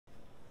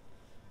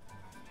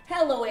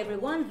Hello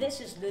everyone, this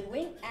is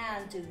Ludwig,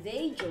 and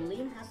today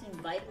Jolene has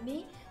invited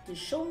me to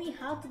show me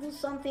how to do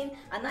something,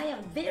 and I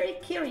am very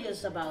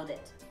curious about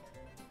it.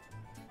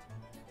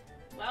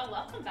 Well,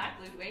 welcome back,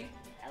 Ludwig.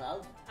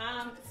 Hello.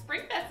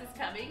 Springfest is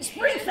coming.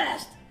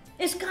 Springfest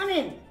is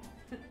coming!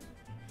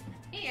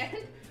 And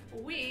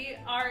we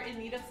are in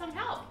need of some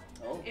help.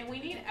 Oh. And we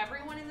need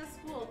everyone in the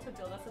school to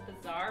build us a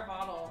Bazaar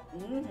bottle,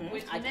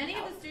 which I many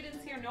can of the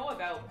students here know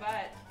about,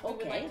 but we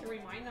would Okay. like to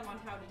remind them on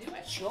how to do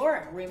it.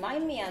 Sure,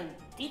 remind me and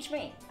teach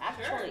me,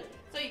 actually. Sure.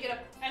 So you get an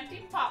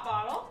empty pop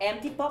bottle,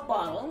 Empty pop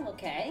bottle,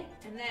 okay.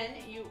 and then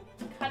you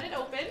cut it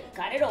open,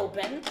 Cut it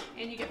open,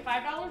 and you get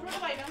 $5 worth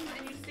of items,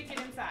 and you stick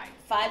it inside.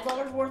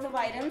 $5 worth of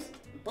items,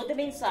 put them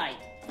inside.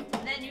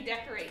 And then you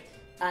decorate.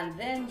 And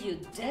then you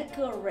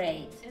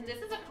decorate. And this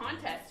is a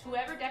contest.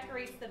 Whoever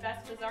decorates the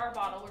best Bazaar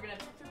bottle, we're going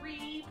to have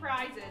 3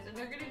 prizes, and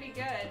they're going to be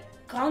good.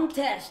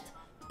 Contest,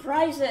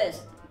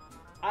 prizes.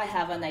 I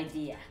have an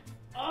idea.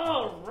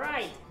 All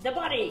right, the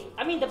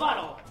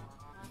bottle.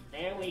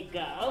 There we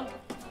go.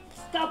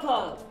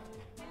 Stopple.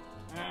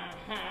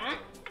 Uh-huh.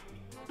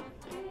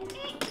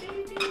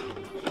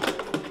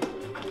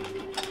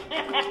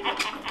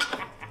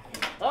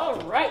 All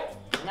right,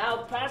 now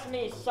pass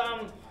me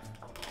some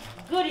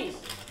goodies,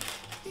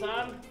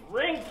 some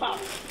ring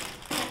pops.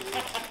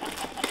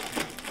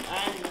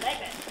 And like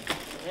that.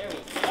 There we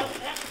go.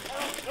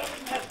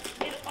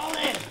 Get it all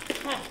in.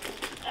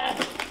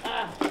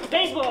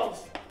 Baseballs.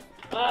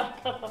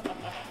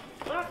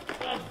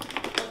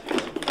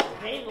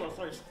 Baseballs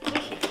are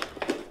squishy.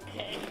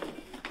 Okay.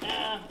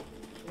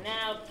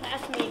 Now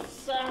pass me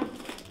some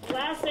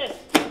glasses.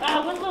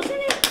 One goes in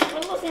it.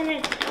 One goes in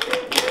it.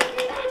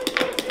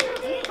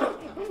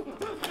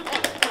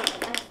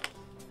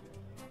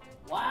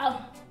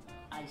 Wow,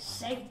 I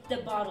saved the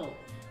bottle.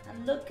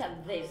 And look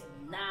at this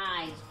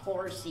nice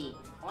horsey.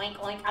 Oink,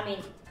 oink,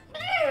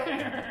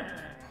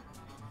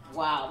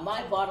 wow,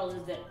 my bottle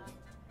is the...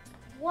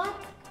 What?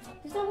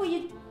 Is that what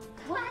you...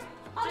 What?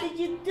 How did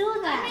you do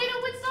I that? made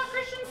a Woodstock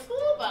Christian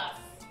school bus.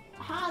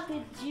 How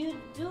did you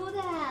do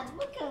that?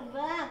 Look at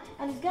that.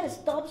 And it's got a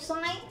stop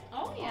sign?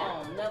 Oh,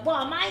 yeah. Oh, no.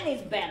 Well, mine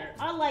is better.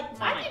 I like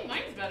mine. I think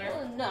mine's better.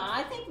 Oh, no,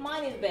 I think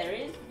mine is better.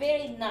 It's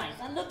very nice.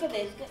 And look at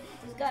this.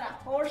 It's got a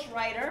horse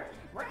rider.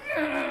 But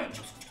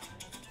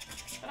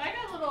I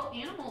got little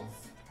animals.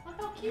 Look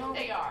how cute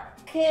they are.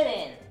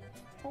 Kidding.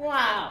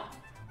 Wow.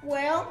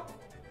 Well,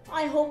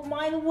 I hope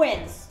mine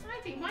wins. I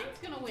think mine's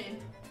gonna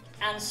win.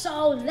 And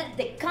so let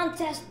the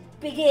contest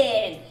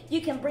begin.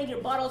 You can bring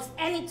your bottles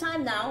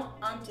anytime now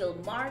until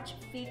March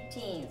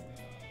 15th.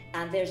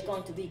 And there's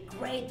going to be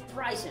great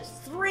prizes.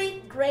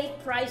 3 great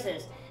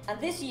prizes.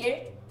 And this year,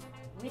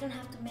 we don't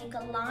have to make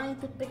a line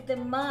to pick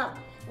them up.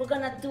 We're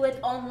gonna do it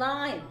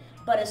online.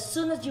 But as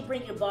soon as you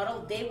bring your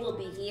bottle, they will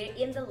be here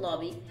in the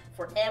lobby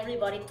for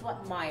everybody to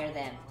admire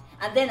them.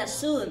 And then as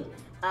soon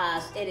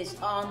as it is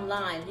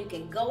online, you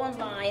can go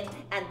online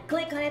and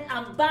click on it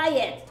and buy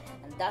it.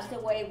 And that's the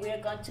way we're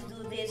going to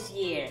do this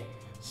year.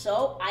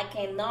 So I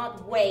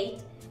cannot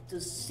wait to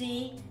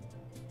see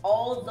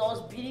all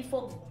those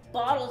beautiful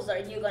bottles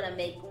that you're gonna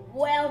make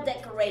well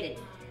decorated.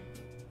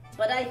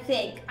 But I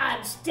think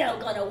I'm still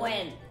gonna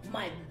win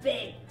my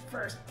big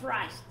first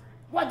prize.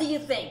 What do you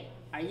think?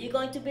 Are you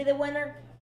going to be the winner?